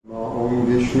Om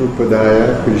Vishnu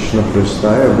Padaya Krishna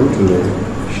Prastaya Bhutale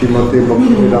Shrimate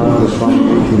Bhaktivedanta Swami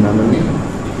Iti Namani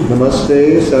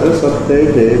Namaste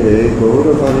Saraswate Deve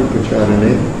Gauravani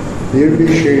Pacharane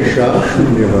Nirvishesha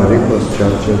Shunyavadi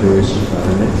Pascharcha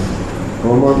Desakarane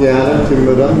Om Jnana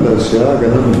Timbarandasya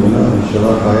Ganamuna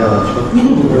Shalakaya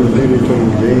Chakramdinitum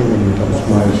Jainam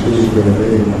Tasmai Sri Gurave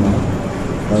Namah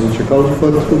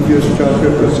Panchakalpatubhyas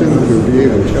Chakra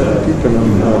Prasimabhyeva Charatitanam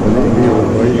Bhavanabhyeva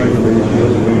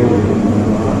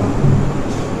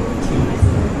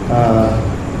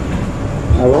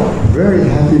I'm very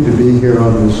happy to be here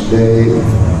on this day,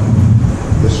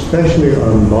 especially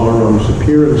on Balaram's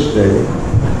appearance day,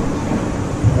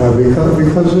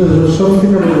 because there's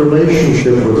something of a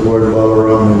relationship with Lord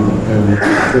Balaram in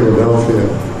Philadelphia.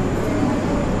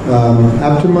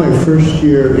 After my first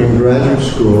year in graduate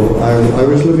school, I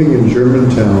was living in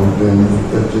Germantown then,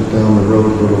 just down the road a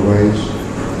little ways.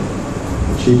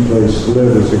 A cheap place to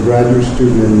live as a graduate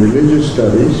student in religious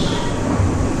studies.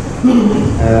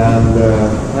 And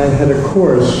I had a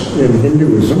course in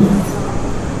Hinduism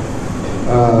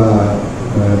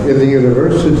in the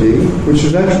university, which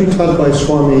is actually taught by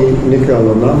Swami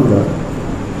Nikhilananda,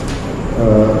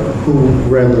 who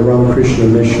ran the Ramakrishna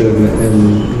Mission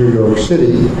in New York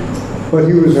City. But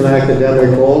he was an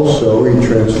academic also. He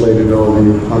translated all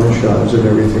the Upanishads and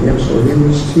everything. And so he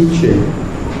was teaching,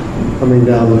 coming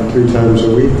down 3 times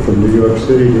a week from New York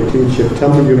City to teach at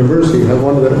Temple University. He had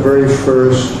one of the very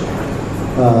first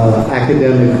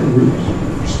academic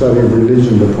study of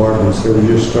religion departments. They were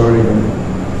just starting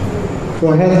it. So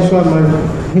my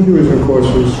Hinduism course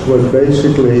was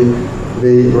basically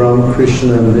the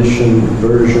Ramakrishna Mission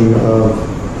version of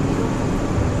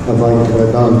Advaita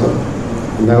Vedanta.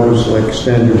 And that was like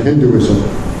standard Hinduism,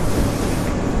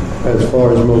 as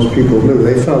far as most people knew.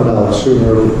 They found out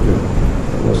sooner,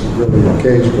 it wasn't really the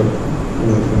case, but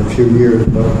in a few years.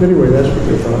 But anyway, that's what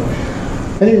they thought.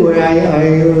 Anyway,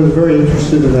 I was very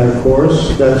interested in that course.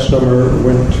 That summer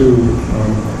went to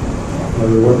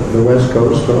the West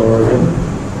Coast to Oregon.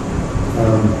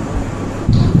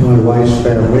 My wife's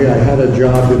family. I had a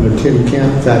job in a tin can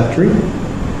factory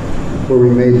where we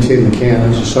made tin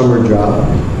cans, a summer job.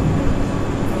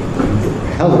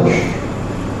 Hellish.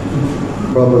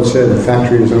 Prabhupada said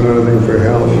factory is another thing for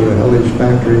hell, a hellish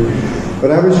factory.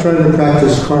 But I was trying to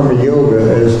practice karma yoga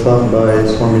as taught by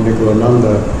Swami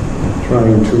Nikhilananda,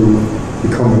 trying to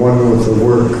become one with the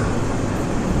work,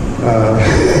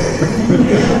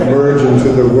 merge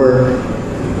into the work.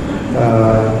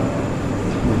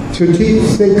 To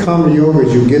think karma yoga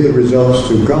is you give the results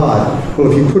to God.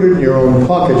 Well, if you put it in your own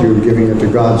pocket, you're giving it to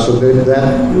God. So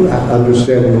that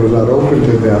understanding was not open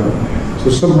to them. So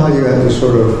somehow you had to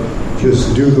sort of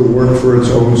just do the work for its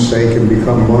own sake and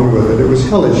become one with it. It was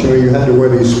hellish. You had to wear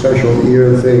these special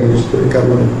ear things to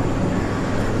come in.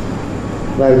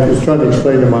 And I was trying to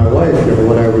explain to my wife,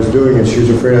 what I was doing, and she was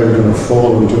afraid I was going to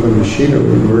fall into the machinery,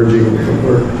 merging with the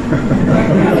work.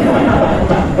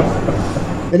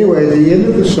 Anyway, at the end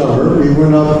of the summer, we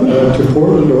went up to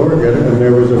Portland, Oregon, and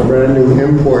there was a brand new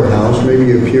import house,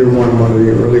 maybe a Pier 1, one of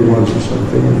the early ones or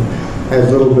something, and I had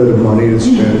a little bit of money to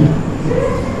spend.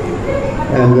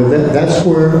 And that's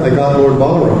where I got Lord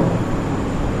Balaram.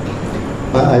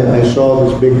 I saw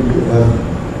this big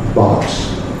box,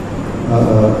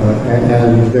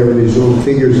 and there were these little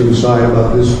figures inside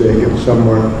about this big, and some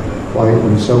were white,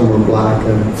 and some were black,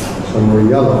 and some were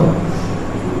yellow.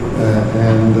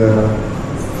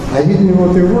 I didn't know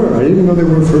what they were. I didn't know they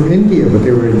were from India, but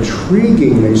they were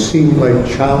intriguing. They seemed like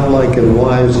childlike and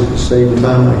wise at the same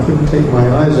time. I couldn't take my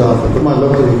eyes off. I put my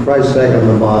little price tag on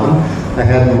the bottom. I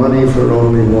had money for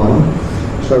only one.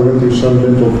 So I went through some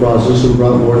mental process and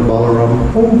brought Lord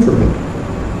Balaram home for me.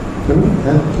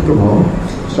 I took him home,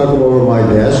 stuck him over my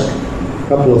desk. A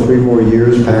couple of 3 more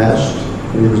years passed,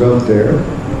 and he was up there.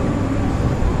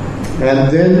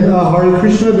 And then Hare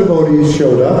Krishna devotees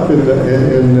showed up in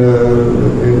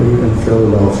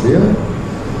Philadelphia,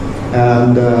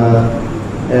 and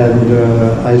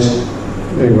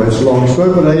anyway, it's a long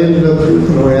story. But I ended up,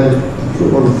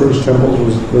 one of the first temples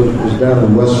was down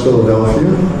in West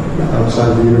Philadelphia,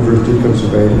 outside the University of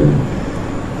Pennsylvania.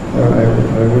 I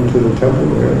went to the temple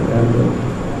there,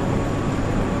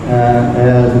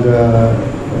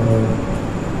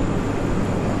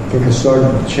 I think I started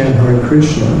to chant Hare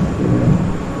Krishna,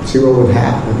 see what would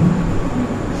happen.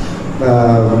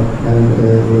 And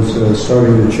it was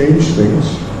starting to change things.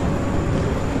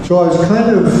 So I was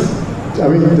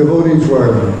the devotees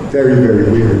were very, very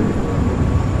weird.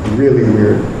 Really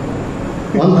weird.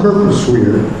 On purpose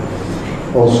weird,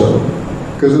 also.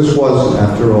 Because this was,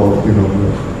 after all, the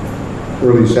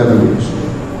early 70s.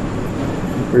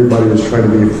 Everybody was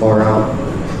trying to be far out.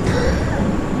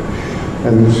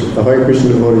 And the Hare Krishna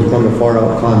devotees won the far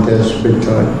out contest big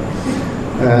time.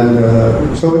 And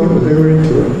so anyway, they were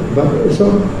into it. But so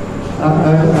I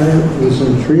was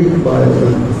intrigued by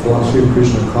the philosophy of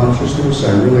Krishna consciousness.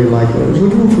 I really liked it. I was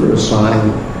looking for a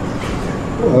sign,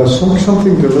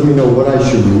 something to let me know what I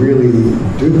should really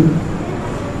do.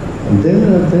 And then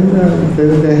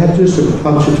they had just a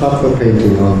Panchatattva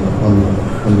painting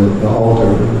on the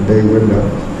altar, the bay window.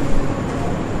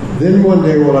 Then one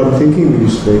day while I'm thinking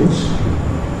these things,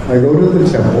 I go to the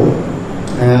temple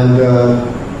and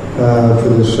for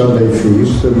the Sunday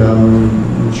feast, and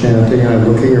I'm chanting, I'm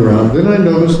looking around. Then I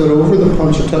noticed that over the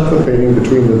Panchatattva painting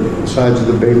between the sides of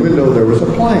the bay window there was a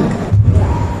plank.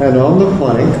 And on the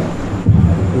plank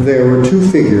there were two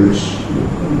figures,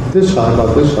 this high,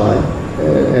 about this high,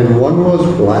 and one was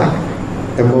black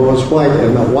and one was white,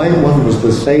 and the white one was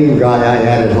the same guy I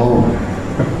had at home.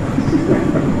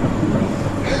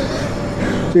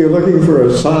 So you're looking for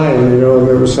a sign, and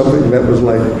there was something that was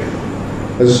like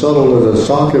as subtle as a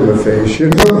sock in the face,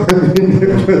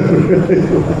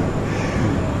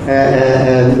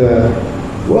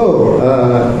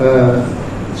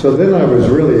 so then I was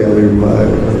really, my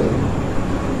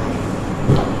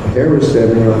hair was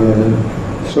standing on end.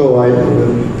 So I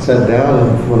sat down,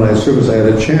 and as soon as I had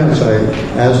a chance, I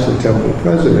asked the temple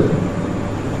president,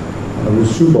 it was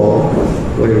Subal,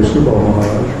 later Subal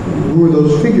Maharaj, who were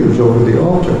those figures over the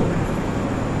altar?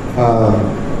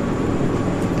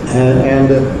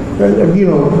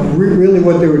 Really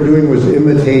what they were doing was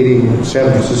imitating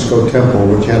San Francisco Temple,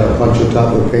 which had a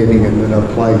Panchatattva painting and then a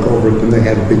plank over it, and they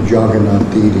had big Jagannath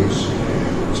deities.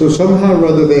 So somehow or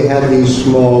other they had these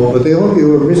small, but they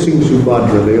were missing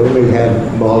Subhadra. They only had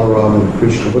Balaram and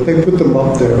Krishna, but they put them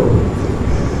up there.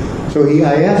 So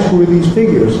I asked, who are these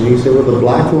figures? And he said, well, the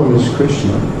black one is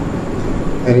Krishna.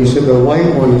 And he said, the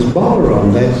white one is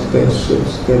Balaram.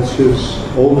 That's his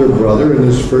older brother in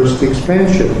his first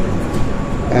expansion.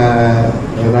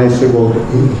 And I said, well,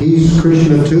 he's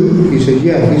Krishna too? He said,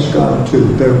 yeah, he's God too.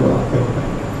 They're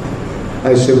God.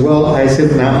 I said,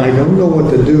 now I don't know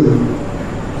what to do,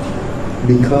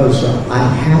 because I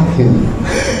have him.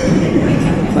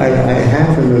 I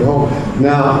have him at home.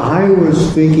 Now, I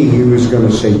was thinking he was going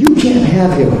to say, you can't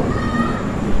have him.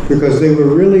 Because they were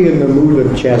really in the mood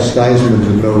of chastisement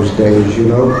in those days, You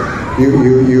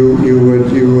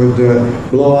would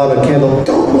blow out a candle.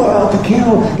 Don't blow out the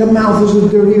candle. The mouth is the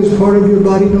dirtiest part of your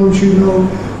body, don't you know?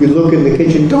 You look in the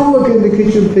kitchen. Don't look in the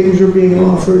kitchen. Things are being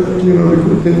offered. They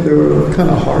were kind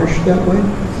of harsh that way.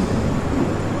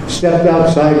 Stepped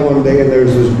outside one day and there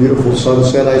was this beautiful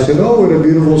sunset. I said, oh, what a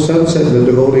beautiful sunset. And the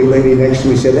devotee lady next to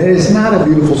me said, it's not a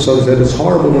beautiful sunset, it's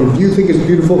horrible. And if you think it's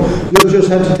beautiful, you'll just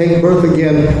have to take birth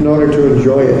again in order to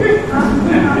enjoy it.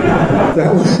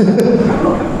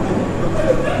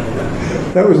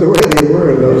 That was the way they were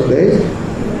in those days.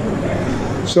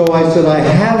 So I said, I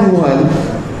have one.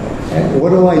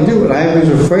 What do I do? And I was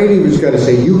afraid he was going to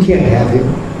say, you can't have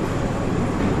him.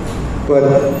 But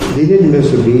he didn't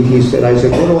miss a beat. I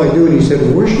said, what do I do? And he said,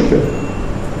 worship him.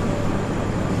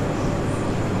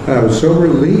 I was so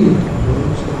relieved.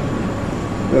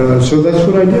 So that's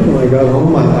what I did when I got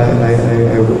home. I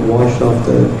wiped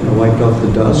off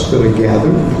the dust that I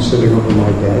gathered sitting over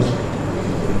my desk.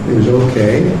 It was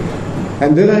okay.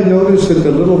 And then I noticed that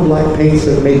the little black paints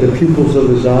that made the pupils of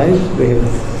his eyes, they had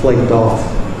flaked off.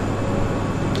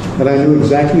 And I knew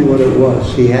exactly what it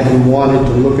was. He hadn't wanted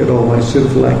to look at all my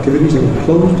sinful activities and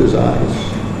closed his eyes.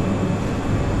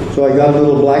 So I got a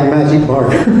little black magic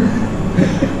marker.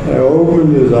 I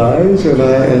opened his eyes and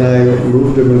I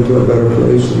moved him into a better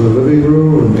place in the living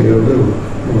room and made a little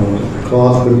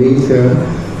cloth beneath him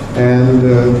and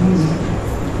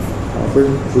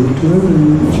offered food to him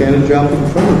and chanted japa in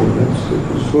front of him.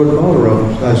 That's sort of all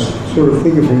around. I sort of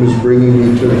think of him as bringing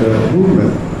me to the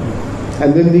movement.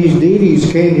 And then these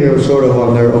deities came here sort of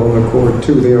on their own accord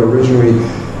too. They were originally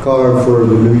carved for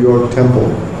the New York temple.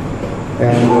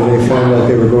 And they found out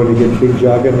they were going to get big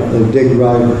Jagannath, the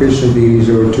Digraj Krishna deities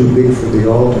that were too big for the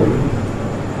altar.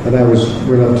 And I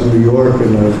went up to New York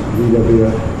in a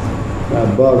VW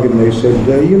bug, and they said,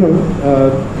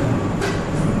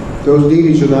 those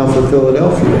deities are now for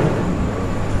Philadelphia.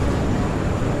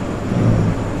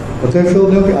 But then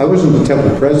Philadelphia, I wasn't the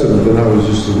temple president, then I was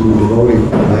just a new devotee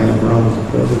lying around as the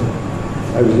president.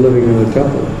 I was living in the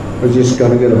temple. I was just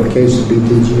going to get a case of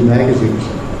BTG magazines.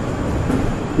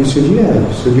 He said, yeah.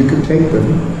 He said, you can take them.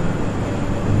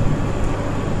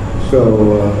 So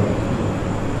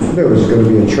there was going to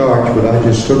be a charge, but I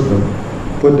just took them.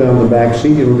 Put down the back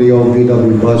seat. The old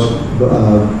VW bus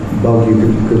bug, you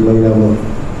could lay down the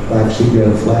back seat, get a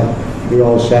flat. We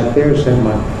all sat there, sent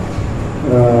my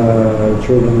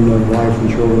children and wife and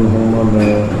children home on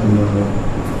the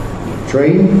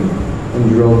train and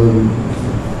drove them to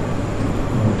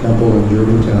temple in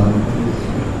Germantown.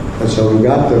 That's how we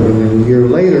got there. And then a year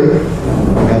later,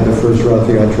 we had the first Rath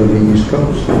Yatra on the East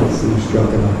Coast. East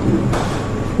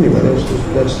Jagannath. Anyway,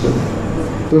 that's the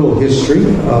little history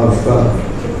of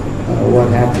what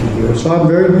happened here. So I'm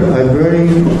very,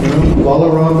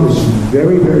 Balaram is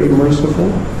very, very merciful.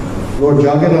 Lord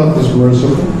Jagannath is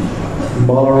merciful.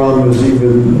 Balaram is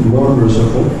even more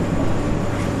merciful.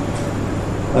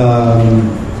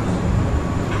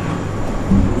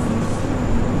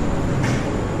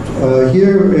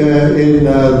 Here in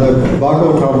the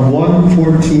Bhagavatam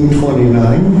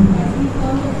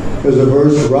 1:14-29, there's a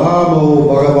verse, Ramo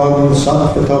Bhagavan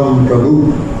Sattvatam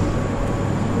Prabhu.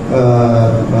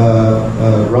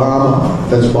 Rama,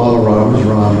 that's Balaram, is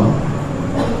Rama.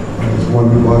 It's one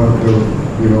of the,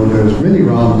 there's many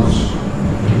Ramas.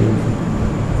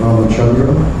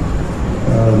 Ramachandra,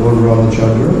 Lord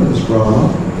Ramachandra is Rama.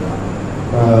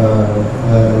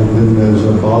 And then there's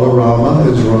Balarama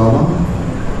is Rama.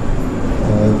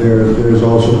 There's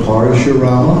also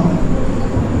Parashurama.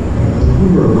 A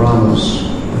number of Ramas.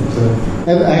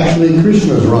 And actually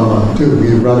Krishna's Rama too,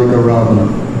 Radhika Rama.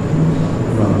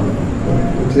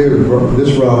 Here,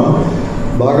 this Rama,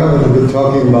 Bhagavan has been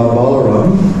talking about Balaram.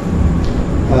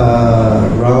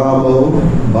 Ramo,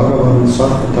 Bhagavan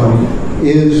Sattvatam,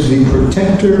 is the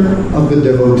protector of the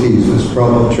devotees. This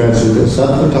Prabhupada translated as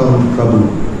Sattvatam Prabhu,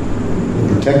 the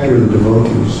protector of the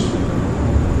devotees.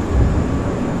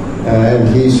 And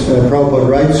Prabhupada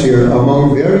writes here,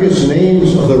 among various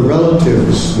names of the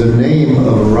relatives, the name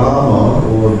of Rama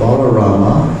or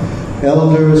Balarama,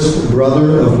 eldest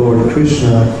brother of Lord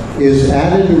Krishna, is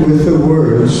added with the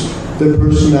words, the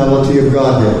personality of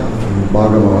Godhead,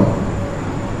 Bhagavan.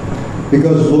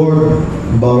 Because Lord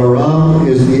Balaram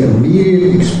is the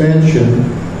immediate expansion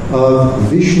of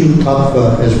Vishnu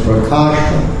Tattva as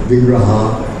Prakasha,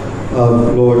 Vigraha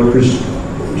of Lord Krishna.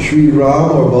 Sri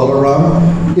Ram or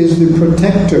Balaram is the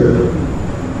protector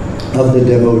of the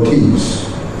devotees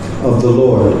of the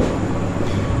Lord.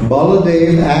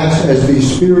 Baladev acts as the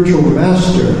spiritual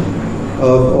master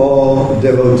of all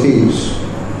devotees.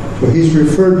 So he's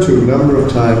referred to a number of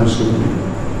times in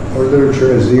our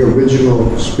literature as the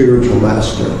original spiritual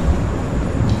master.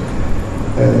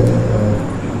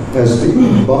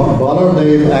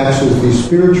 Baladev acts as the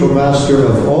spiritual master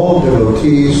of all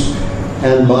devotees,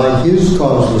 and by his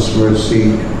causeless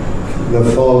mercy, the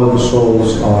fallen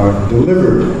souls are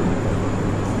delivered.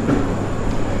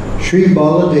 Sri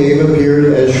Baladev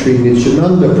appeared as Sri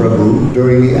Nityananda Prabhu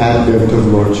during the advent of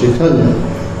Lord Chaitanya.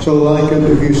 So like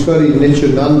if you study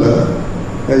Nityananda,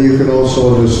 you can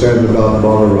also understand about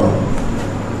Balaram.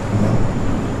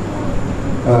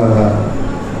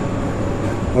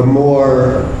 A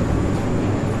more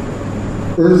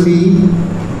earthy,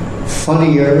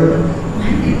 funnier,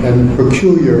 and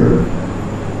peculiar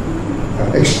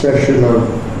expression of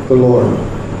the Lord.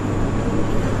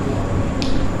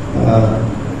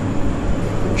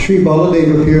 Sri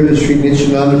Baladev appeared as Sri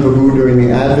Nityananda Prabhu during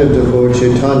the advent of Lord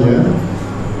Chaitanya,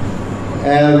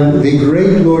 and the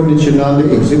great Lord Nityananda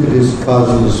exhibited his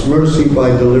causeless mercy by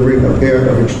delivering a pair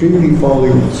of extremely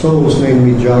fallen souls,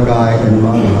 namely Jagai and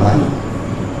Madhai.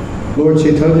 Lord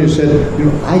Chaitanya said,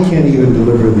 I can't even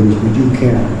deliver these, but you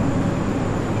can.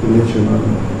 To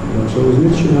Nityananda. So it was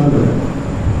Nityananda.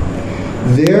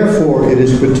 Therefore, it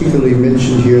is particularly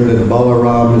mentioned here that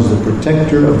Balaram is the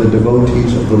protector of the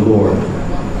devotees of the Lord.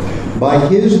 By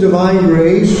his divine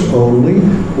grace only,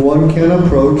 one can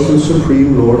approach the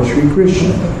Supreme Lord Sri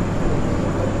Krishna.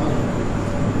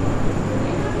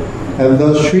 And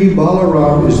thus Sri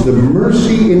Balaram is the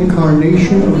mercy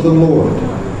incarnation of the Lord,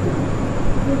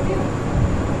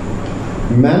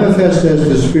 manifest as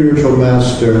the spiritual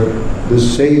master, the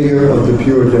savior of the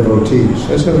pure devotees.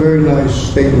 That's a very nice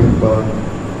statement by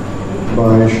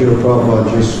Srila Prabhupada,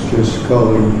 just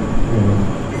calling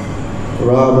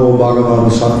Ramo Bhagavan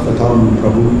Sattvatam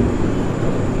Prabhu.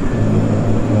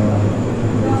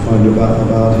 We find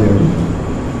about him.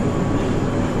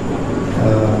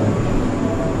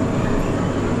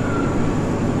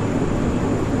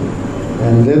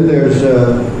 And then there's,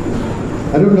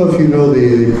 I don't know if you know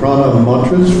the prana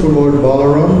mantras for Lord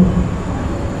Balaram.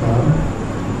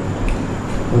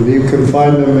 You can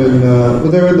find them in,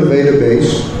 they're in the Veda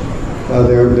base.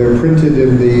 They're printed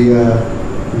in the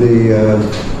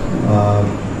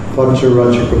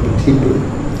Pancharachika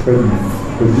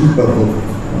Pradipa book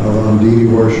on deity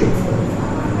worship.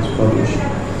 It's published.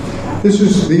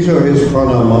 These are his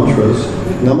prana mantras.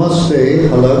 Namaste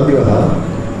Halagraha,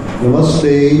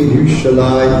 Namaste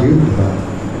Yushalai Yudha,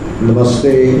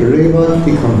 Namaste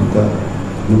Revati Kanta,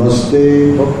 Namaste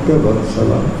Bhakta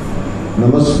Vatsala,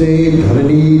 Namaste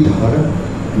Dharani Dhara,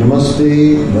 Namaste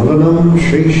Balanam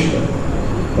Shrestha,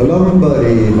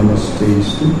 Balambare Namaste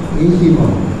Stu,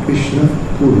 Ihimam Krishna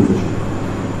Purvaja.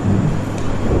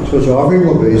 So it's offering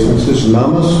obeisances,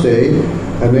 Namaste,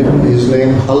 and then his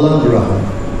name Halagraha,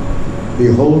 the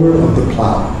holder of the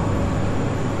plow.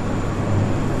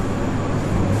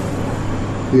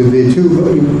 The two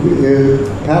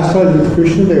pastimes with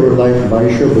Krishna, they were like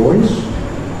Vaishya boys.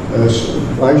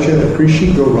 Vaishya,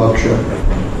 Krishi, Goraksha.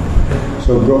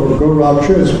 So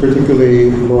Goraksha is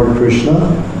particularly Lord Krishna,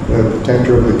 the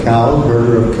protector of the cows,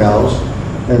 herder of cows,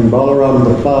 and Balaram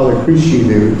the plow, the Krishi,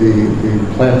 the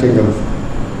planting of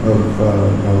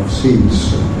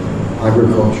seeds,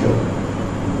 agriculture.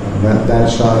 That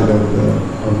side of the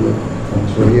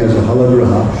so he has a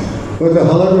Halagraha. But the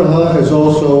Halagraha is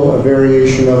also a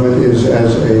variation of it, is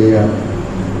as a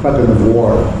weapon of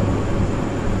war, a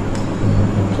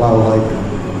plow-like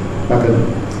weapon,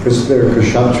 because they're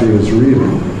Kshatriyas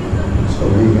really. So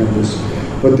he had this.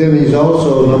 But then he's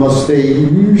also Namaste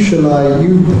Yushalai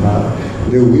Yudha,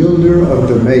 the wielder of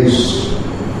the mace,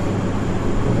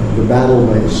 the battle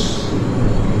mace,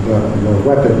 the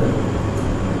weapon.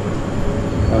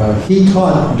 He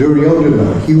taught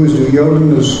Duryodhana. He was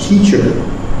Duryodhana's teacher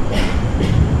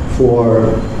for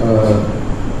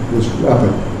this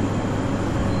weapon,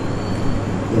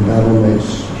 the battle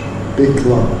mace, big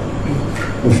club.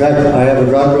 In fact, I have a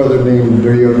godbrother named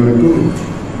Duryodhana Guru,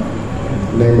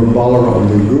 name of Balaram,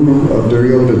 the guru of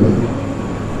Duryodhana.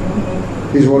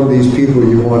 He's one of these people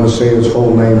you want to say his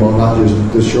whole name, well, not just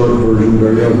the short version,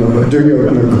 Duryodhana, but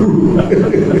Duryodhana Guru.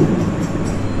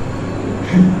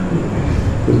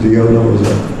 Because Duryodhana was a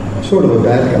sort of a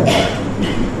bad guy.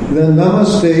 Then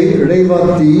Namaste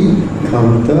Revati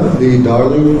Kanta, the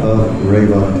darling of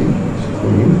Revati,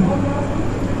 queen.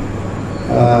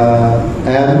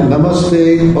 And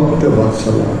Namaste Bhakta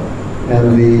Vatsala, and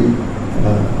the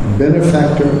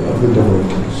benefactor of the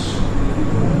devotees.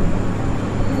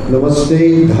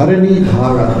 Namaste Dharani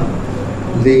Dhara,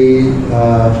 the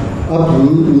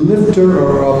uplifter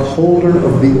or upholder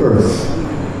of the earth.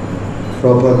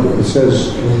 Prabhupada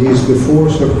says he's the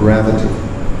force of gravity.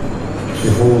 He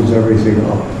holds everything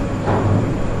up.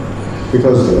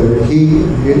 Because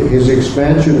his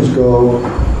expansions go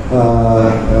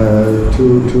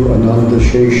to Ananda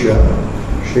Shesha,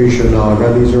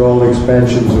 Sheshanaga. These are all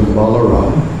expansions of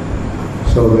Balaram.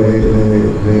 So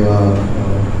they are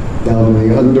down in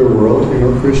the underworld. You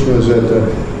know, Krishna is at the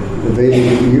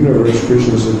Vedic universe.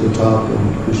 Krishna is at the top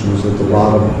and Krishna is at the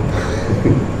bottom.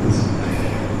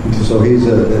 So he's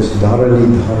this Dharani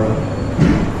Dhara.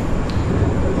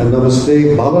 And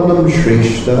Namaste Balanam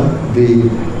Shrestha, the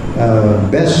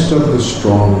best of the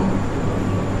strong.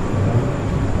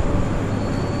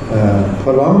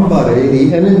 Pralambare, the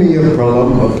enemy of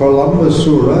Pralamba,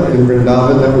 Pralambasura in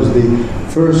Vrindavan, that was the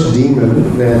first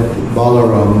demon that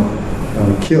Balaram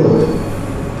killed.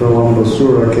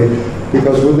 Pralambasura came,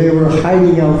 because when they were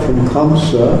hiding out from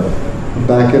Kamsa,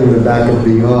 back in the back of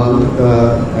beyond,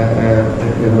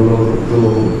 in a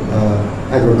little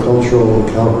agricultural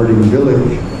cow herding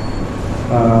village,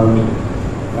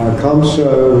 Kamsa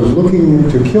was looking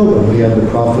to kill them. He had the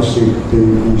prophecy, the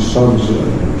son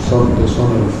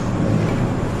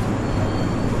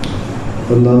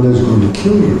of Nanda is going to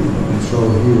kill you. And so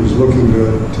he was looking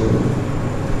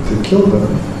to kill them.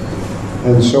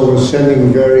 And so was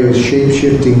sending various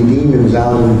shape-shifting demons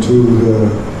out into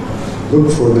look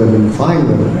for them and find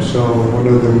them. So one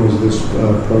of them was this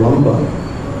Pralamba.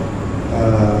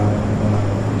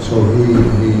 So he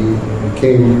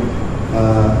came,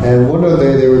 and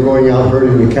they were going out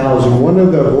herding the cows, and one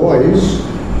of the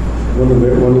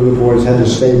boys had to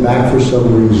stay back for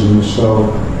some reason.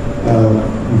 So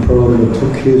Pralamba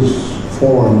took his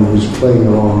form and was playing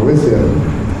along with him,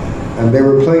 and they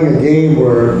were playing a game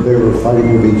where they were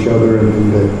fighting with each other,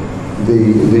 and the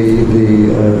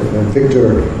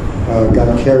victor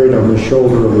got carried on the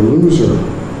shoulder of the loser.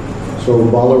 So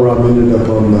Balaram ended up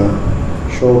on the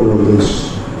shoulder of this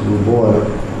little boy,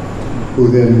 who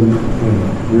then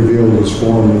revealed his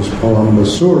form as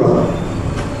Pralambasura.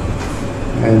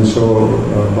 And so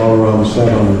Balaram sat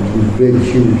on a big,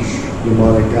 huge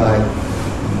demonic guy,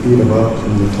 beat him up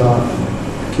from the top,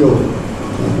 and killed him.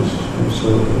 So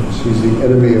he's the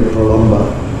enemy of Pralamba.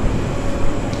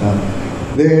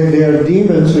 There are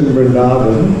demons in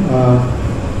Vrindavan.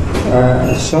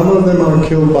 Some of them are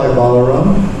killed by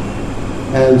Balaram,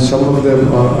 and some of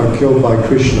them are killed by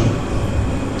Krishna.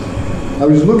 I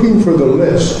was looking for the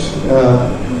list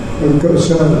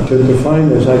to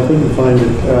find this. I couldn't find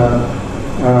it.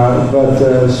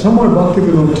 But somewhere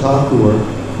Bhaktivinoda Thakur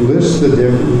lists the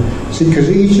different... See, because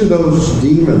each of those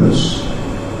demons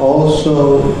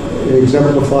also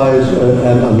exemplifies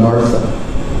an anartha,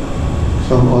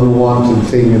 some unwanted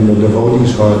thing in the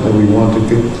devotee's heart that we want to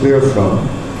get clear from.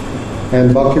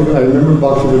 And I remember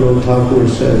Bhaktivinoda Thakur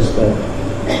says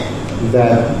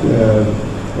that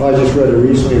I just read it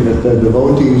recently, that the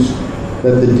devotees,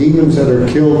 that the demons that are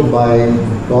killed by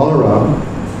Balaram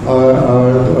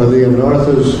are the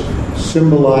anarthas,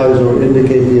 symbolize or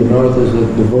indicate the anarthas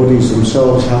that devotees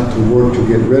themselves have to work to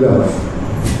get rid of.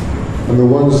 And the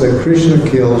ones that Krishna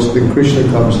kills, then Krishna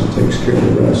comes and takes care of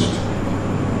the rest.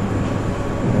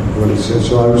 What he said.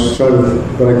 So I was trying to,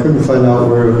 but I couldn't find out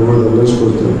where the list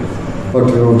was that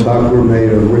Bhaktivinoda Thakur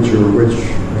made of which or which.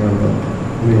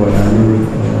 Anyway, I remember.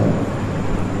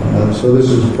 So this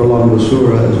is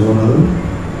Pralambasura as one of them.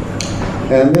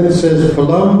 And then it says,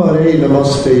 Pralambare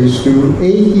namaste stu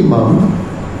ehimam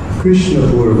Krishna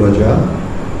Purvaja.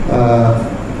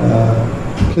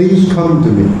 Please come to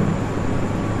me.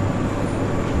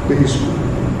 Please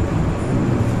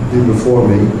be before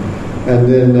me. And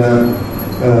then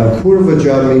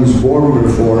Purvaja means born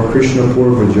before, Krishna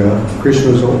Purvaja.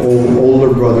 Krishna is an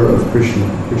older brother of Krishna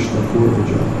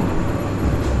Purvaja.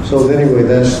 So anyway,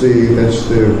 that's the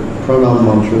pranam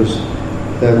mantras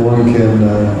that one can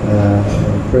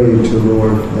pray to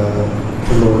Lord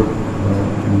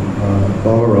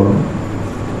Balaram.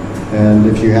 And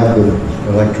if you have the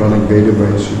electronic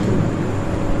database, you can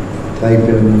type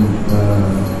in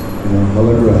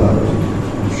Balagraha,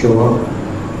 it'll show up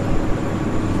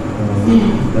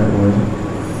that way.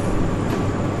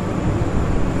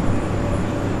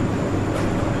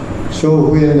 So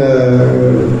in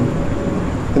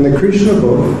the Krishna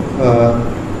book,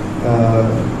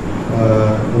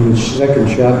 in the second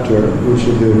chapter, which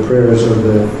is the prayers of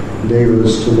the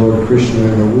Devas to Lord Krishna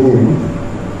in the womb,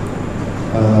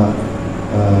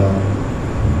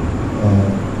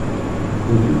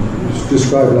 it's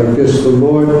described like this: the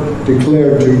Lord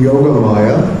declared to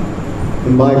Yogamaya,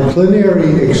 my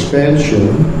plenary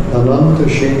expansion, Ananta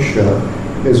Shesha,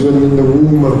 is within the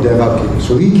womb of Devaki.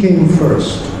 So he came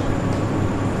first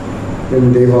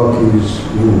in Devaki's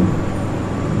womb.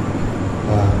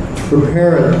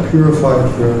 Prepared, purified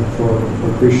for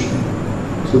Krishna.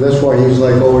 So that's why he's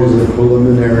like always the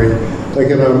preliminary, like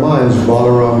in our minds,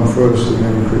 Balaram first and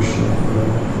then Krishna.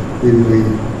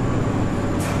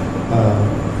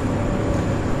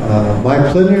 My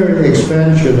plenary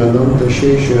expansion, Ananta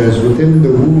Shesha, is within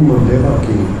the womb of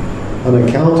Devaki, on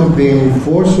account of being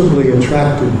forcibly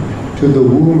attracted to the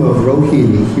womb of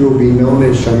Rohini. He will be known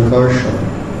as Shankarshan.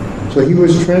 So he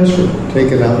was transferred,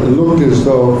 taken out. It looked as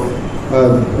though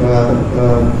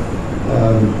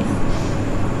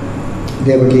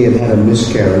Devaki had a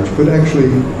miscarriage, but actually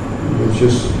it was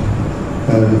just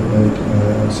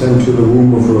sent to the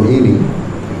womb of Rohini.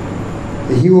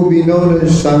 He will be known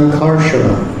as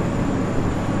Sankarshana,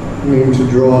 meaning to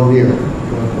draw near,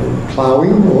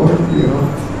 plowing or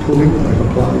pulling like a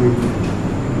plow.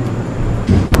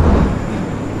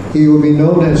 He will be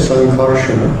known as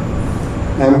Sankarshana,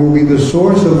 and will be the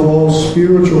source of all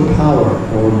spiritual power,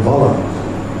 or bala,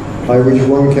 by which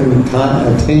one can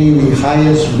attain the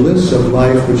highest bliss of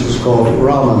life, which is called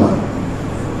Ramana.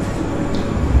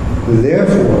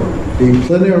 Therefore, the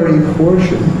plenary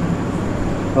portion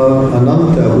of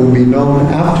Ananta will be known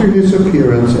after his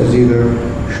appearance as either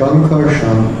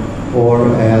Shankarshan or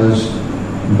as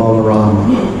Balarama.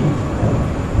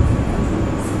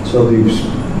 So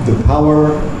the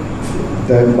power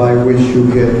that by which you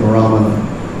get Ramana,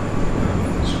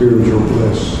 spiritual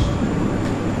bliss.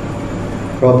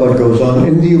 Prabhupada goes on,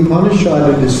 in the Upanishad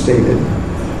it is stated,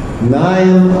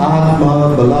 Nayam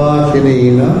Atma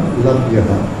Balakinena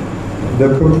Labhyaha. The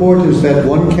purport is that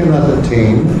one cannot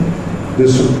attain the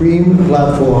supreme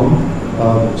platform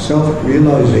of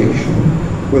self-realization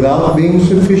without being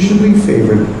sufficiently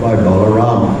favored by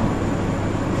Balarama.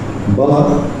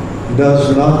 Bala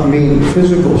does not mean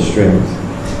physical strength.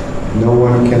 No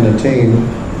one can attain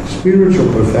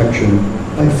spiritual perfection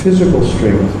by physical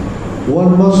strength.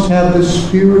 One must have the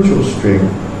spiritual strength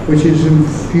which is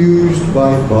infused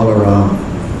by Balaram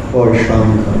or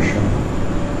Shankarshan.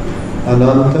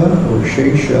 Ananta or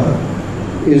Shesha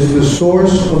is the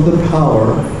source of the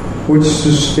power which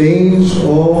sustains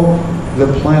all the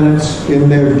planets in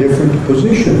their different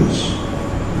positions.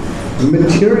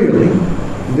 Materially,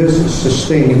 this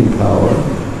sustaining power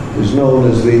is known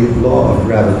as the law of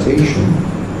gravitation,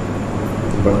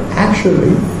 but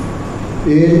actually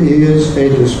it is a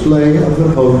display of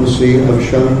the potency of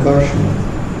Shankarshana.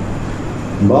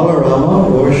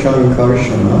 Balarama or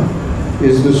Shankarshana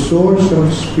is the source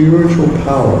of spiritual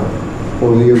power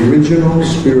or the original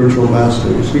spiritual master.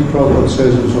 You see, Prabhupada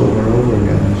says this over and over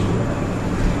again.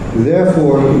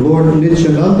 Therefore, Lord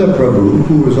Nityananda Prabhu,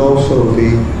 who is also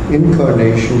the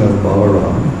incarnation of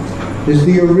Balaram, is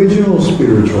the original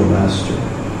spiritual master.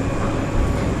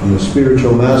 And the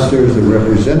spiritual master is the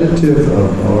representative of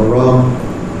Balaram,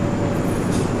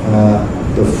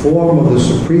 the form of the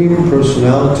Supreme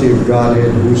Personality of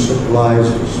Godhead who supplies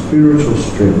spiritual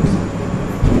strength.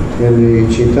 In the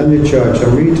Chaitanya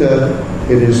Charitamrita,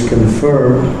 it is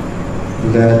confirmed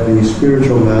that the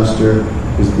spiritual master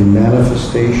is the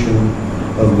manifestation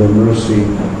of the mercy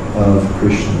of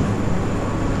Krishna.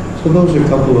 So those are a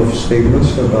couple of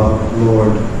statements about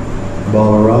Lord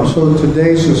Balaram. So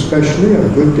today's especially a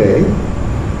good day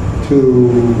to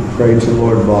pray to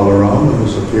Lord Balaram on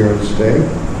his appearance day.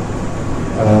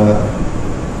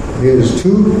 He has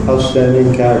two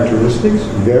outstanding characteristics: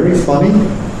 very funny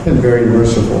and very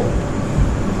merciful.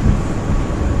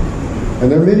 And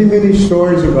there are many, many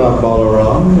stories about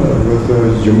Balaram with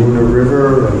the Jamuna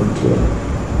River and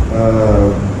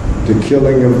the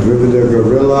killing of Dvivida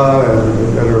gorilla,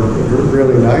 and that are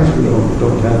really nice. We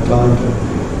don't have time to,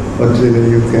 but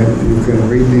you can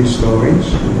read these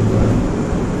stories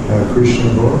in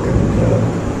Krishna book and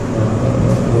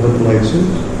other places.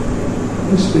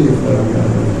 Let's see if I've got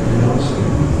anything else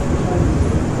here.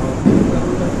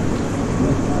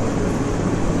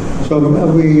 So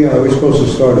we're supposed to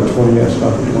start at 20,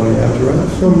 stop at 20 after that.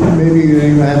 So maybe you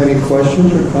have any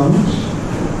questions or comments?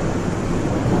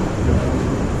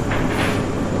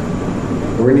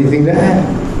 Or anything to add?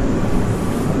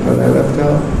 That I left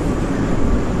out?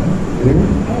 Anyone?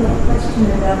 I have a question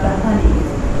about the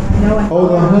honey. Oh,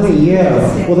 the honey,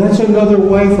 yeah. Well, that's another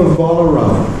wife of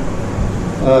Balaram.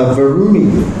 Varuni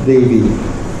Devi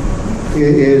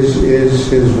is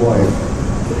his wife.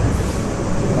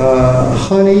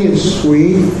 Honey is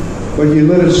sweet, but you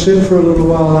let it sit for a little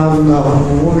while out in the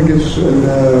water, gets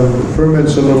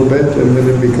ferments a little bit, and then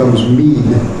it becomes mead,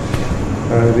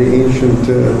 the ancient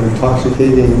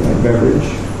intoxicating beverage.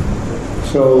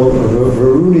 So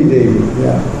Varuni Devi,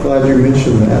 yeah, glad you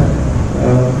mentioned that.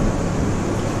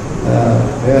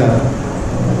 Yeah.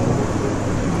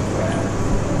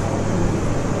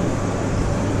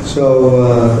 So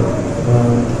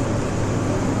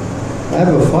I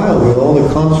have a file with all the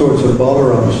consorts of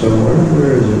Balaram somewhere.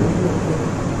 Where is it?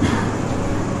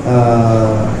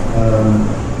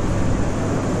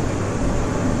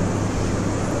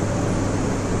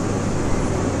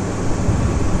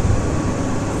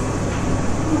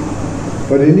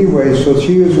 But anyway, so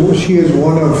she is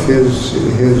one of his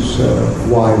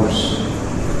wives,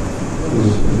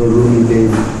 is Varuni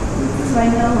Devi. So I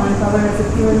know on Balara's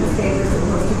appearance day we're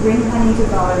supposed to bring honey to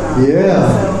Balaram. Yeah.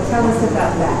 So tell us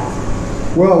about that.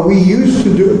 Well, we used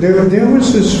to do. There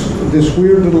was this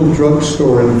weird little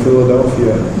drugstore in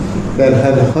Philadelphia that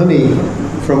had honey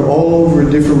from all over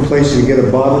different places. You get a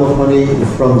bottle of honey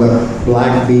from the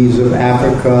black bees of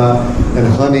Africa, and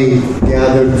honey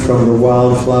gathered from the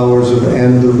wildflowers of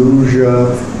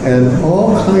Andalusia, and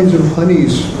all kinds of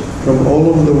honeys from all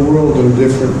over the world in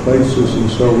different places. And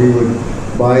so we would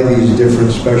buy these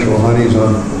different special honeys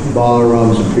on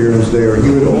Balaram's appearance day, or he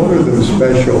would order them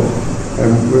special.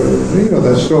 And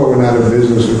that store went out of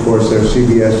business, of course. Their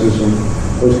CVS's and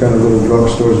those kind of little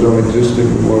drugstores don't exist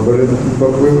anymore. But it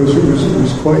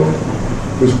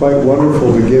was quite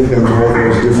wonderful to give him all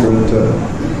those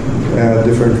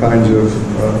different kinds of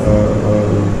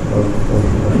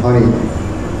honey.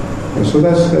 And so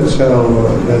that's how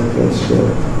that's.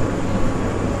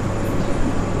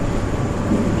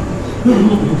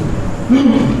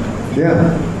 Yeah.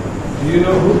 Do you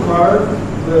know who carved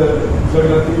the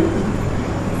Jagannath?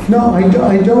 No,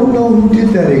 I don't know who did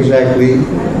that exactly.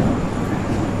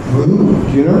 Who?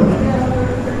 Do you know?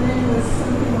 Her name was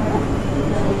something like,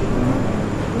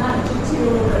 not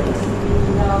Jatila, but it's something.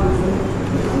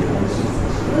 And she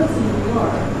lives in New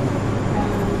York.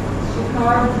 And she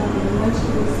carved them, and when she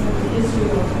was in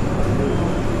Israel,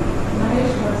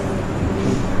 Mahesh was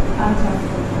in contact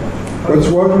with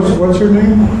her. What's her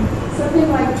name? Something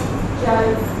like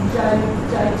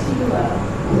Jatila.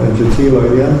 Jatila,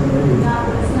 yeah.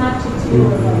 It's not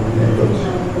Jatila, but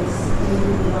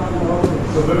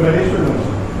So, but Maheshwar knows.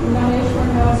 Maheshwar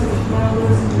knows her. She now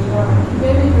lives in New York.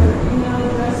 Maybe her email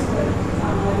address, but I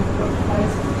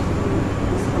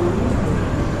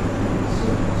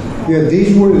Yeah,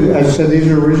 these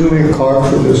are originally carved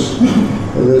for this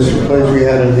place we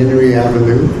had on Henry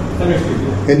Avenue.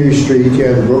 Henry Street,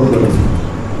 yeah, in Brooklyn.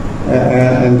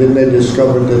 And then they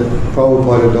discovered that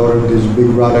Prabhupada had ordered these big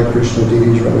Radha Krishna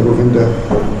deities, Radha Govinda,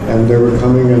 and they were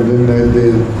coming, and then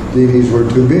the deities were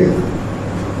too big.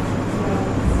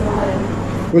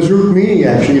 was Rukmini,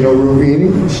 actually. You know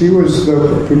Rukmini? She was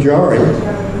the Pujari.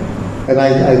 And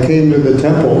I came to the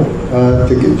temple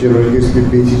to get, it used to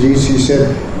be BTG. She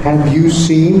said, have you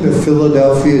seen the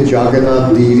Philadelphia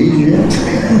Jagannath deities yet?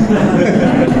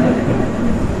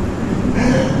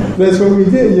 That's what we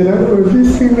did, Have you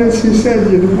seen that? She said,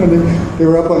 and they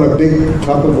were up on a big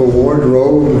top of a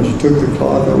wardrobe, and she took the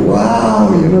cloth, and wow,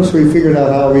 so we figured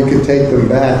out how we could take them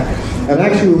back. And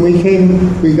actually,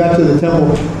 when we got to the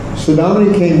temple,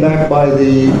 Sudamani came back by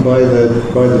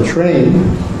the train,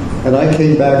 and I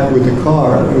came back with the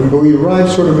car. But we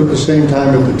arrived sort of at the same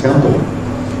time at the temple.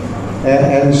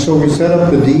 And so we set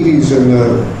up the deities in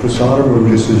the prasadam room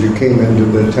just as you came into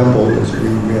the temple, as we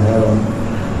had them,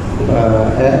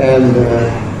 and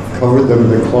covered them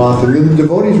with a cloth. And the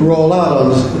devotees were all out on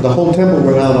the whole temple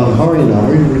went out on Harinam.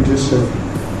 We just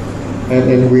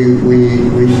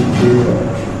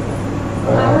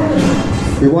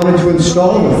we wanted to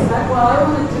install them. Well, I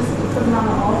wanted just to put them on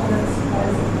the altar as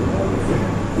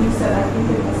you said. I think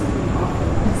it must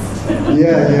be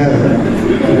Yeah.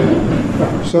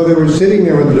 So they were sitting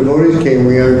there when the devotees came.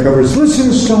 We uncovered, let's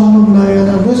install them,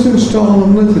 Nayana. Let's install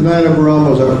them. Nayana Baram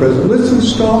was our president. Let's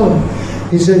install them.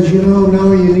 He says,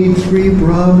 now you need 3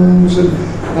 Brahmins, and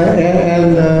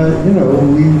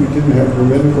we didn't have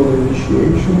rabbinical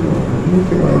initiation or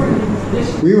anything like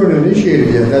that. We weren't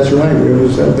initiated yet. That's right. It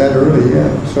was that early, yeah.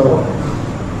 So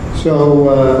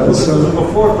this was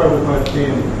before Prabhupada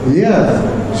came.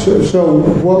 Yeah. So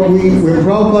when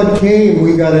Prabhupada came,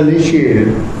 we got initiated.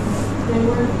 They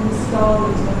weren't installed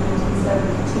until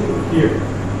 1972. Here.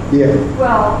 Yeah.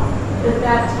 Well, at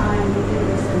that time, it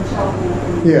was in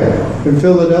Cheltenham. Yeah, in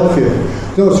Philadelphia.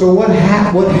 So what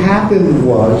happened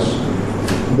was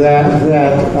that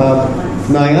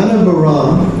Nayana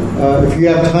Baram, if you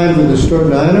have time for the story,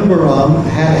 Nayana Baram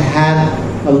had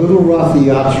a little Rath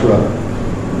Yatra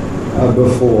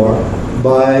before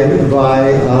by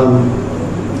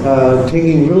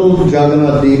taking little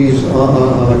Jagannath deities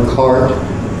on a cart.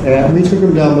 And we took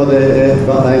them down by the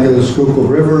bank of the Schuylkill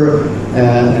River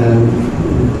and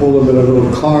pulled them in a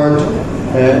little cart.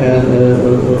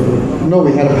 No,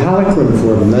 we had a palanquin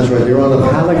for them. That's right. They were on a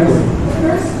palanquin. The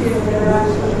first year, they were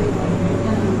actually in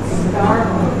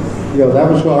Starbucks. Yeah, that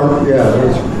was our. Yeah.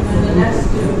 And the next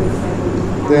year was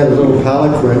like. They had a little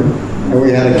palanquin, and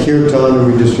we had a kirtan, and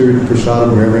we distributed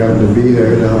prasadam wherever happened to be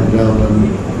there down.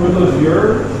 Were those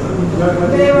yours?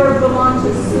 They were belonged to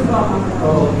Subha.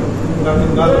 Oh, not the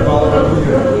Balaram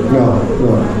here. No.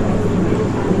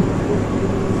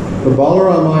 The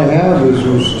Balaram I have is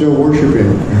still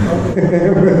worshiping.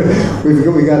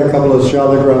 we got a couple of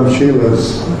Shalagram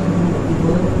Shilas.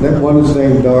 That one is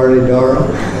named Dhari Dhara.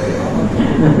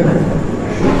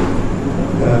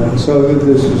 So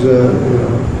this is a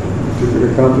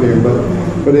particular company,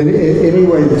 but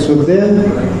anyway. So then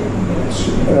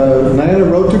Nayana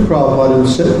wrote to Prabhupada and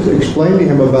explained to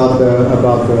him about the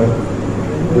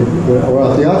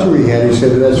yatra we had. He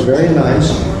said, that's very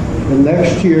nice. The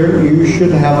next year, you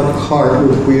should have a cart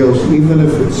with wheels, even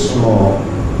if it's small.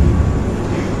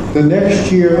 The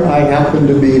next year, I happened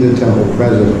to be the temple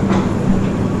president.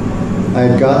 I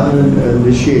had gotten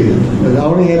initiated, and I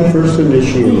only had first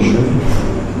initiation.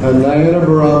 And Nayana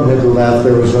Baram had left.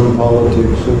 There was some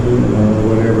politics and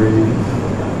whatever. He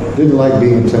didn't like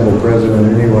being temple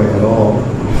president anyway at all.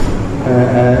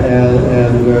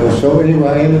 So anyway,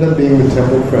 I ended up being the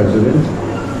temple president.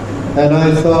 And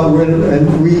I thought, the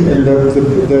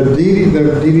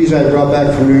deities I brought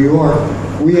back from New York,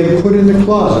 we had put in the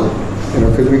closet,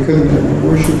 because we couldn't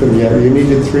worship them yet. You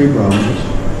needed 3 Brahmins.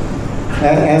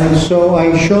 And so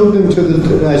I showed them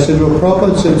I said, well,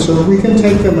 Prabhupada said, so we can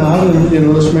take them out and,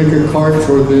 let's make a cart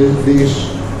for these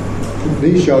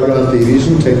Jagannath deities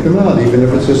and take them out, even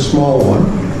if it's a small one.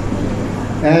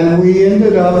 And we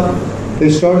ended up, they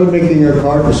started making a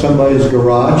cart in somebody's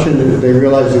garage, and they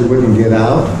realized they wouldn't get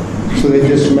out. So they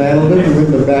dismantled it and put it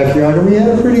in the backyard, and we had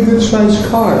a pretty good-sized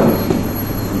cart.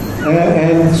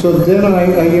 And so then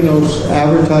I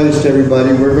advertised to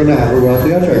everybody, we're going to have a Rath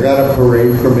Yatra. I got a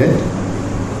parade permit.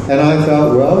 And I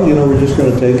thought, well, we're just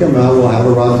going to take them out. We'll have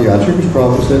a Rath Yatra because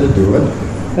Prabhupada said to do it.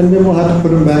 And then we'll have to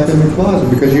put them back in the closet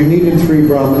because you needed 3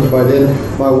 Brahmins. By then,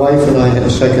 my wife and I had a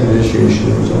second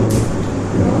initiation. It was over.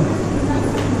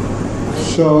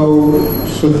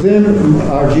 So then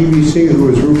our GBC, who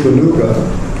was Rupanuga,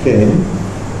 came.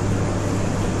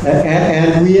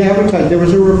 And we advertised. There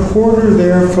was a reporter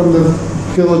there from the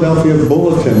Philadelphia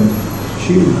Bulletin.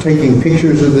 She was taking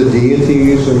pictures of the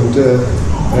deities and the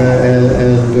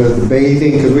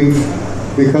bathing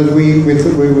because we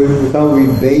thought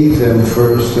we'd bathe them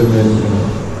first and then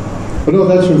But no,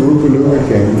 that's when Rupanuga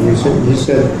came. He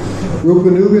said,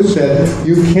 Rupanuga said,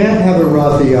 you can't have a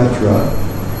Rath Yatra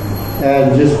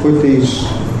and just put these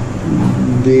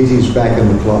deities back in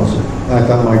the closet. I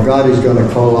thought, my God, he's going to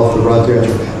call off the Rath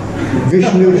Yatra.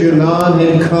 Vishnu Janan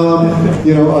had come, I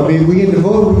mean,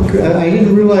 I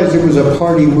didn't realize it was a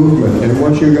party movement, and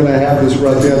once you're going to have this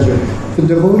Rath Yatra, the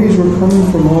devotees were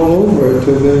coming from all over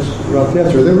to this Rath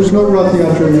Yatra. There was no Rath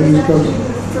Yatra in the East Coast.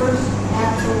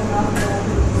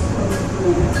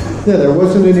 Yeah, there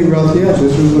wasn't any Rath Yatra.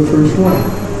 This was the first one.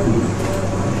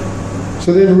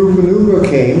 So then Rupanuga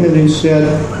came and he said,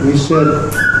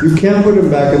 you can't put him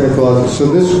back in the closet. So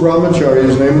this brahmachari,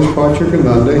 his name is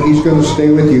Patrikananda, he's going to stay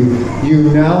with you.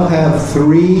 You now have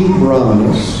 3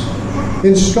 brahmanas.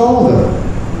 Install them.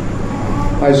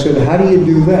 I said, how do you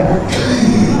do that?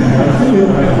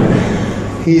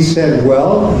 He said,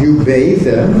 well, you bathe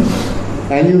them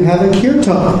and you have a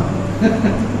kirtan.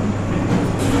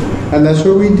 And that's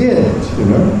what we did,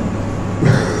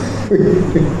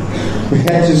 We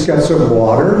had just got some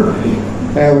water,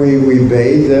 and we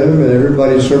bathed them, and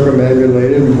everybody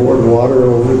circumambulated and poured water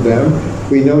over them.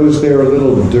 We noticed they were a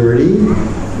little dirty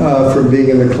from being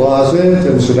in the closet,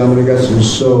 and so Damani got some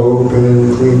soap and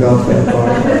then cleaned off that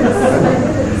part.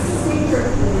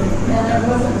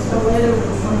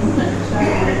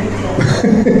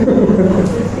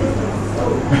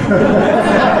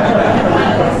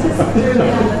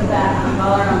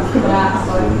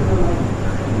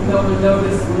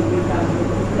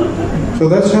 So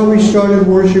that's how we started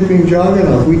worshiping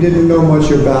Jagannath. We didn't know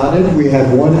much about it. We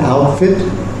had one outfit.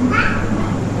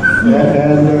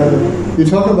 And you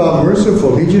talk about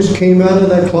merciful. He just came out of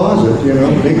that closet,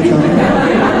 big time.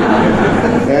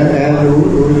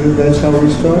 And that's how we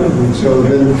started. And so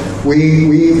then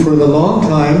we for the long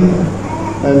time,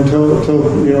 until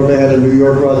they had a New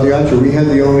York Rath Yatra, we had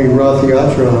the only Rath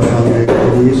Yatra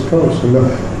on the East Coast. And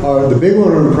the big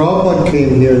one when Prabhupada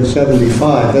came here in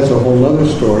 75, that's a whole other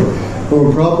story. But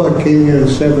when Prabhupada came here in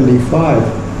 75,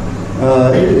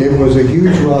 it was a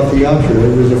huge Rath Yatra.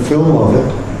 There was a film of it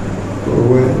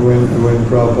when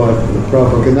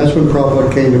Prabhupada, and that's when Prabhupada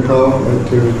came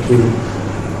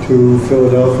to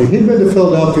Philadelphia. He'd been to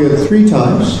Philadelphia 3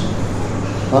 times.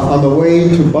 On the way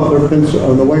from Butler,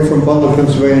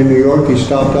 Pennsylvania, New York, he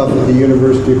stopped off at the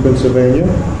University of Pennsylvania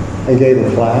and gave a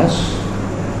class.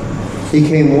 He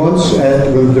came once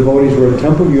when the devotees were at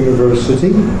Temple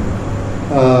University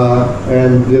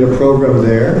and did a program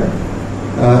there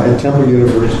at Temple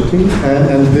University,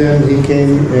 and then he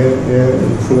came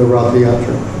for the Rath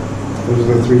Yatra. Those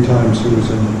are the 3 times he was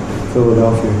in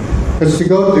Philadelphia. Because to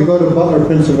go to Butler,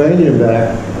 Pennsylvania and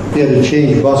back, he had to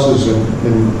change buses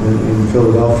in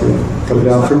Philadelphia, come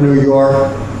down from New York.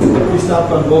 He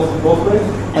stopped on both ways?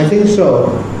 I think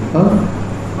so. Huh?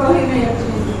 Well, he may have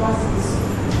changed the buses,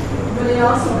 but he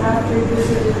also, after he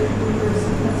visited the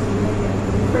University of Pennsylvania,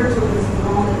 referred to it as the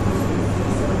Walnut District.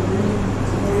 So many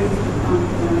areas of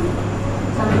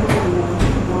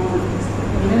Walnut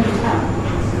District, in many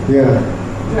towns. Yeah.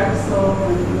 Drexel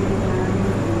and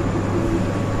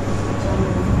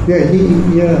Yeah,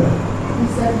 he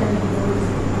said that he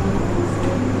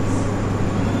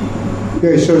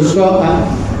Yeah, so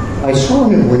I saw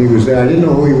him when he was there. I didn't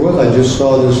know who he was. I just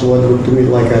saw this one looked to me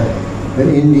like an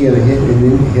Indian, a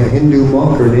Hindu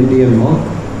monk or an Indian monk.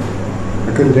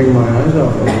 I couldn't take my eyes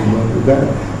off of him.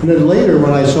 And then later,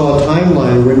 when I saw a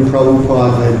timeline when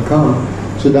Prabhupada had come,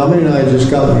 so Damini and I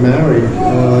just got married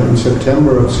in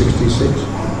September of 65,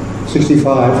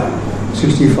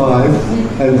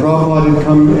 and Prabhupada had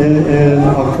come in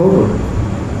October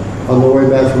on the way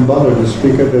back from Butler to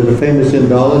speak at there's a famous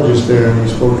Indologist there, and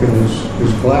he spoke in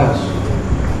his class.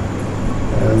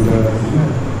 And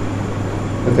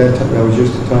at that time, that was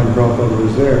just the time Prabhupada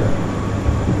was there.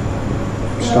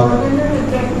 Stop. When had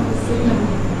definitely seen him.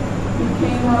 He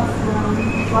came up from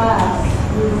class.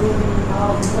 We were living in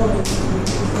Olive Village.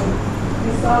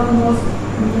 We saw the most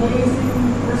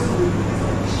amazing person,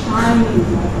 shining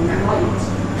like a light.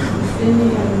 This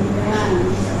Indian man.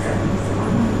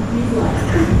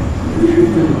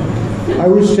 I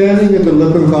was standing at the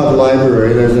Lippincott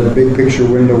Library. There's a big picture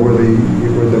window where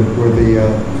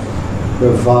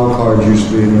the file cards used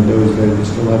to be in those days. They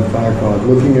still had file cards.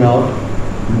 Looking out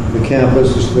the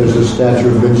campus, there's a statue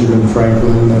of Benjamin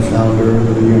Franklin, the founder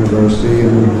of the university,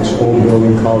 and this old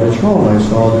building, College Hall. I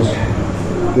saw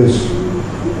this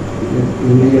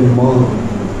Indian monk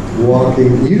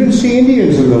walking. You didn't see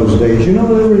Indians in those days. There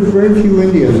were very few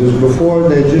Indians. It was before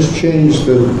they just changed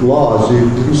the laws. You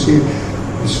didn't see.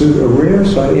 This is a rare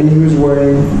sight, and he was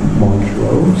wearing monk's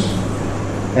robes,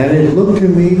 and it looked to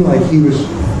me like he was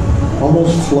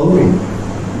almost floating.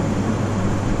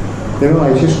 You know,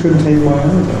 I just couldn't take my eyes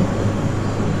off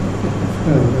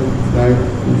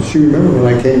her. She remembered when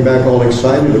I came back all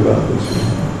excited about this.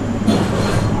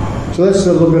 So that's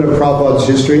a little bit of Prabhupada's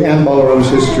history and Balaram's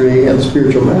history and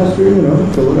spiritual mastery, you know,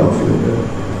 Philadelphia.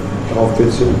 It all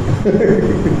fits in.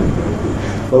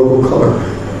 Local color.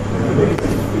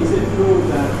 Is it true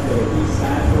that he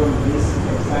sat on this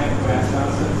exact grass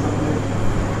house somewhere?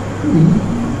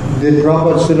 Did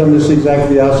Prabhupada sit on this exact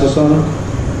Vyasasana?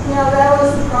 Yeah, that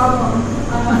was the problem.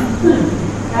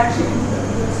 Actually,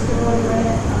 the story ran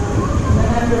it.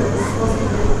 Mahendra was supposed to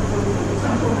be the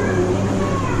temple meeting, and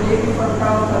the day before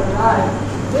Prabhupada died,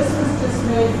 this was just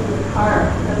made for the cart.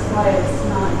 That's why it's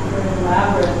not very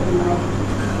elaborate, you know.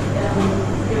 And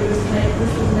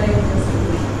this was made just for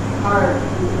the cart,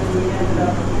 and then we ended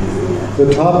up using it.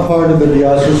 The top part of the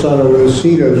Vyasasana with the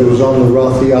Siddhas was on the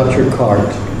Rath Yatra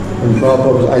cart. And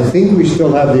Prabhupada, I think we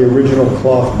still have the original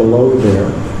cloth below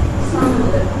there. Some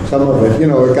of it. Some of it, you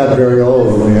know, it got very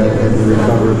old when we had to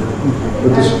recover.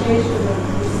 But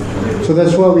this, so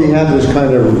that's why we have this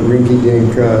kind of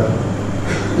rinky-dink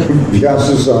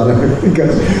Vyasasana,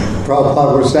 because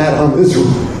Prabhupada was sat on this one.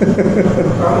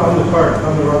 On the cart,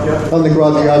 on the Rath Yatra. On the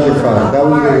Rath Yatra cart. That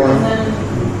was the one. And then,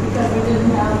 because we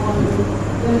didn't have one, we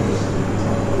finished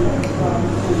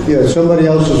the Yeah, somebody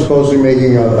else was supposed to be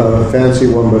making a fancy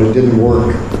one, but it didn't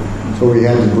work. So we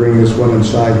had to bring this one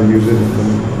inside and use it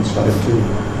inside too.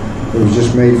 It was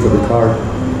just made for the cart.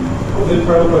 Did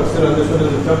Prabhupada sit on this one in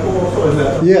the temple also? Is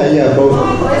that? Yeah,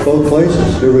 both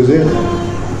places. It was it.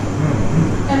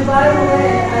 And by the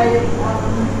way, one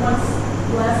of the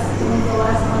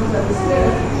last times I was here,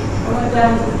 I went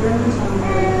down to Birmingham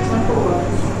where the temple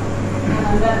was, and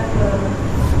I met the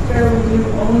fairly new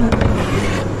owner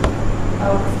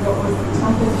of what was the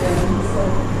temple there, and he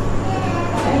said,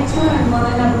 anytime when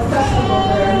I have a festival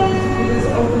there, it is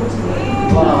open to me.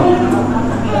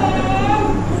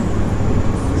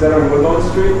 Is that on Woodlawn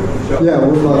Street? Yeah,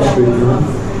 Woodlawn Street.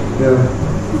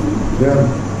 Yeah.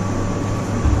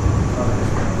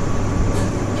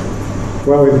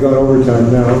 Well, we've gone overtime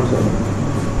now, so.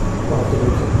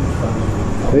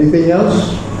 Anything else?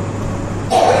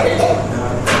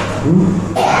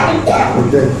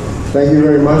 Okay. Thank you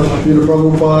very much. Srila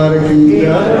Prabhupada ki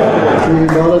jai.